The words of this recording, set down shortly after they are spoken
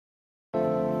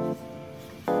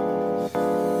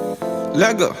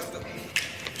Lego.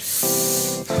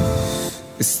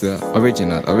 It's the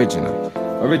original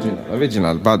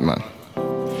Batman.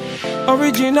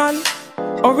 Original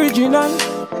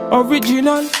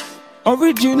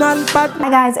Batman. Hi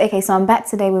guys, okay, so I'm back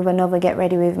today with another get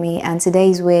ready with me, and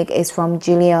today's wig is from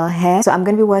Julia Hair. So I'm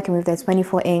going to be working with the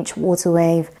 24-inch water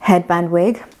wave headband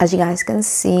wig, as you guys can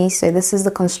see. So this is the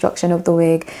construction of the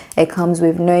wig. It comes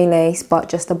with no lace but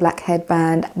just a black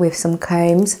headband with some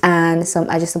combs and some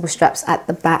adjustable straps at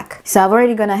the back. So I've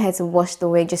already gone ahead to wash the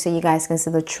wig just so you guys can see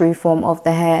the true form of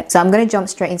the hair. So I'm going to jump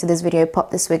straight into this video,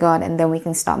 pop this wig on, and then we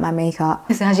can start my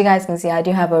makeup. So as you guys can see, I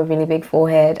do have a really big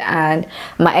forehead and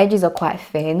my edges are quite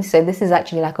thin, so this is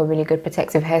actually like a really good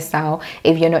protective hairstyle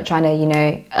if you're not trying to, you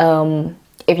know,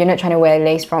 if you're not trying to wear a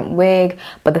lace front wig.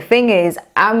 But the thing is,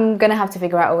 I'm gonna have to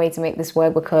figure out a way to make this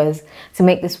work because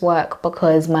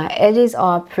my edges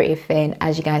are pretty thin,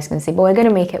 as you guys can see, but we're gonna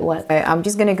make it work. So I'm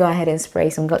just gonna go ahead and spray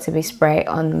some got2b spray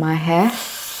on my hair.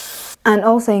 And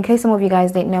also, in case some of you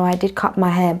guys didn't know, I did cut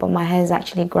my hair, but my hair is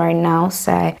actually grown now,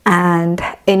 and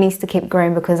it needs to keep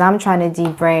growing because I'm trying to do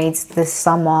braids this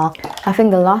summer. I think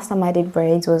the last time I did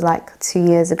braids was like 2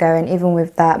 years ago, and even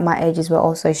with that, my edges were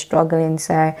also struggling.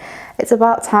 So it's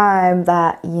about time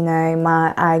that, you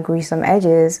know, I grew some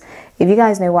edges. If you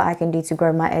guys know what I can do to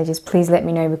grow my edges, please let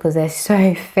me know because they're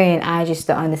so thin. I just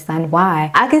don't understand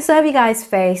why. I can serve you guys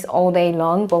face all day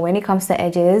long, but when it comes to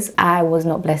edges, I was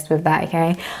not blessed with that,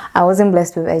 okay? I wasn't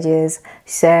blessed with edges,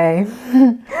 so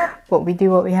but we do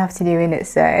what we have to do in it.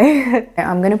 So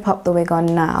I'm gonna pop the wig on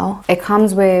now. It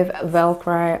comes with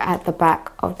Velcro at the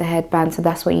back of the headband, so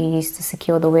that's what you use to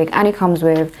secure the wig, and it comes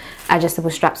with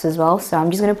adjustable straps as well. So I'm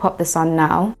just gonna pop this on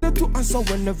now.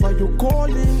 Whenever you're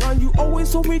calling, and you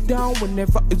always hold me down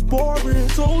whenever it's boring,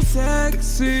 so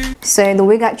sexy. So the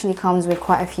wig actually comes with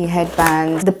quite a few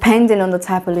headbands. Depending on the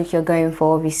type of look you're going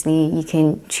for, obviously you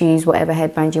can choose whatever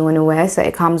headband you want to wear. So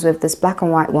it comes with this black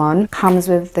and white one, comes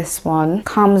with this one,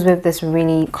 comes with this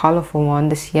really colorful one,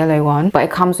 this yellow one, but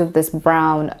it comes with this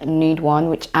brown nude one,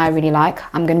 which I really like.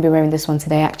 I'm going to be wearing this one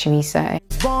today actually. So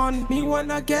me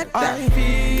when I get that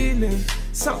feeling,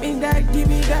 something that give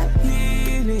me that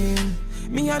healing.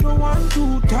 Me, I don't want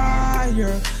to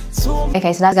tire.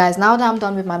 Okay, so that's, guys, now that I'm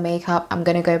done with my makeup, I'm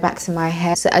gonna go back to my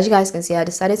hair. So as you guys can see, I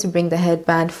decided to bring the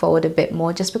headband forward a bit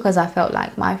more just because I felt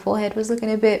like my forehead was looking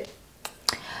a bit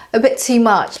too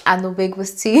much and the wig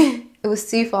was too it was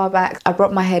too far back. I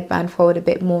brought my headband forward a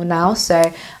bit more now. So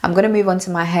I'm going to move on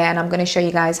to my hair, and I'm going to show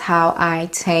you guys how I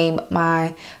tame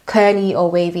my curly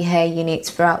or wavy hair units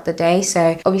throughout the day.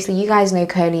 So obviously you guys know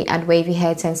curly and wavy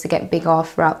hair tends to get bigger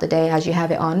throughout the day as you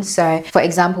have it on. So for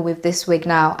example, with this wig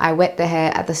now, I wet the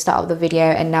hair at the start of the video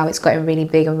and now it's gotten really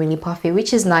big and really puffy,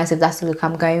 which is nice if that's the look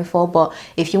I'm going for. But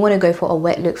if you want to go for a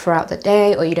wet look throughout the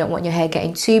day, or you don't want your hair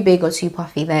getting too big or too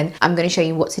puffy, then I'm going to show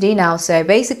you what to do now. So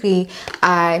basically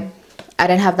I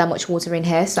don't have that much water in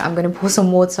here, so I'm going to pour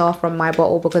some water from my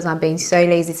bottle because I'm being so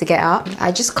lazy to get up.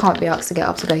 I just can't be asked to get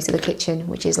up to go to the kitchen,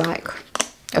 which is like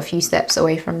a few steps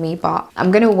away from me. But I'm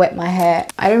going to wet my hair.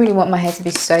 I don't really want my hair to be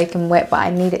soaking wet, but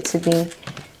I need it to be,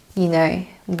 you know,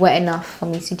 wet enough for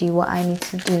me to do what I need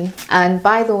to do. And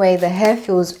by the way, the hair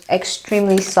feels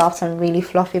extremely soft and really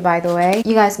fluffy, by the way.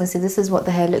 You guys can see this is what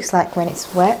the hair looks like when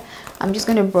it's wet. I'm just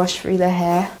going to brush through the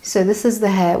hair. So this is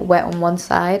the hair wet on one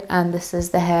side and this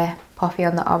is the hair puffy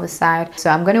on the other side. So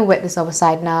I'm going to wet this other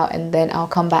side now, and then I'll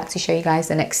come back to show you guys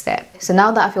the next step. So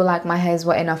now that I feel like my hair is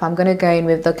wet enough, I'm going to go in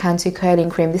with the Cantu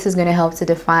curling cream. This is going to help to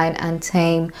define and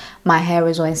tame my hair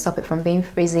as well and stop it from being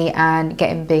frizzy and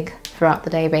getting big throughout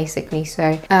the day basically.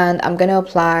 So, and I'm going to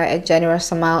apply a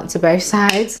generous amount to both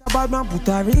sides. You're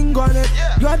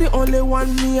the only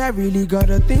one me I really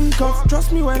gotta think of.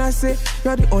 Trust me when I say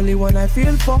you're the only one I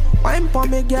feel for. Wine for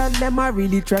me girl, them I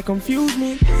really try confuse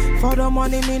me. For the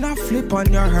money me not flip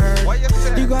on your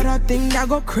head. You got a thing that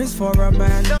go Chris for a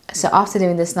man. So after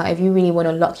doing this now, if you really want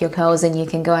to lock your curls, then you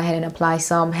can go ahead and apply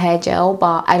some hair gel,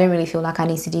 but I don't really feel like I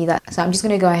need to do that. So I'm just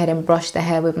going to go ahead and brush the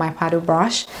hair with my paddle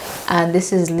brush, and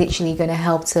this is literally going to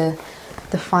help to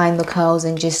define the curls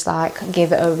and just like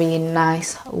give it a really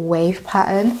nice wave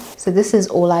pattern. So this is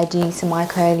all I do to my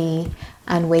curly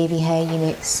and wavy hair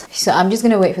units. So I'm just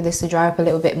going to wait for this to dry up a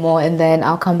little bit more, and then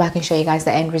I'll come back and show you guys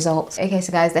the end results. Okay,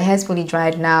 so guys, the hair's fully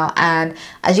dried now, and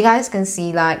as you guys can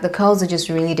see, like the curls are just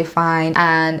really defined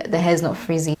and the hair's not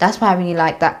frizzy. That's why I really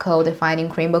like that curl defining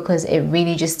cream, because it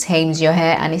really just tames your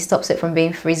hair and it stops it from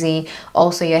being frizzy.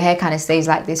 Also, your hair kind of stays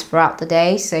like this throughout the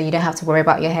day, so you don't have to worry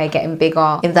about your hair getting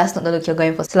bigger if that's not the look you're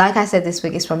going for. So like I said, this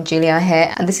wig is from Julia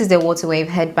Hair, and this is their water wave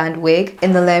headband wig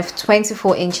in the length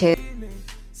 24 inches.